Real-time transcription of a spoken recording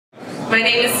My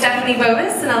name is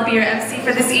Bovis, and I'll be your MC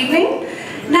for this evening.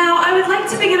 Now, I would like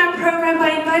to begin our program by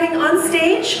inviting on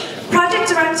stage Project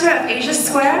Director of Asia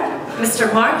Square,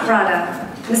 Mr. Mark Rada.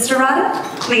 Mr. Rada,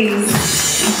 please.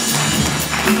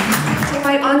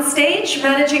 Invite on stage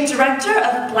Managing Director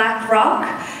of Black Rock,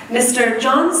 Mr.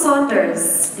 John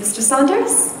Saunders. Mr.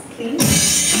 Saunders,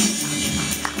 please.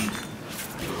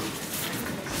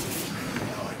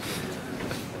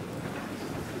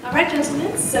 All right,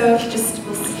 gentlemen, so if you just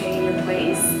will stay in your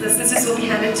place, the scissors will be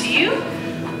handed to you.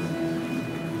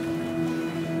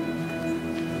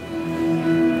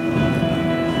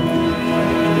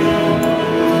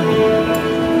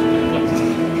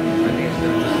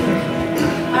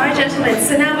 All right, gentlemen,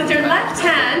 so now with your left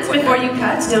hand, before you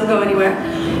cut, don't go anywhere,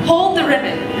 hold the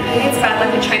ribbon. Okay, it's bad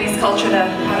luck in Chinese culture to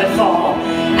have it fall.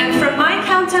 And from my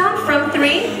countdown, from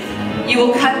 3, you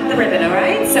will cut the ribbon, all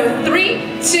right? So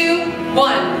 3, 2,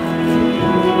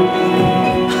 1.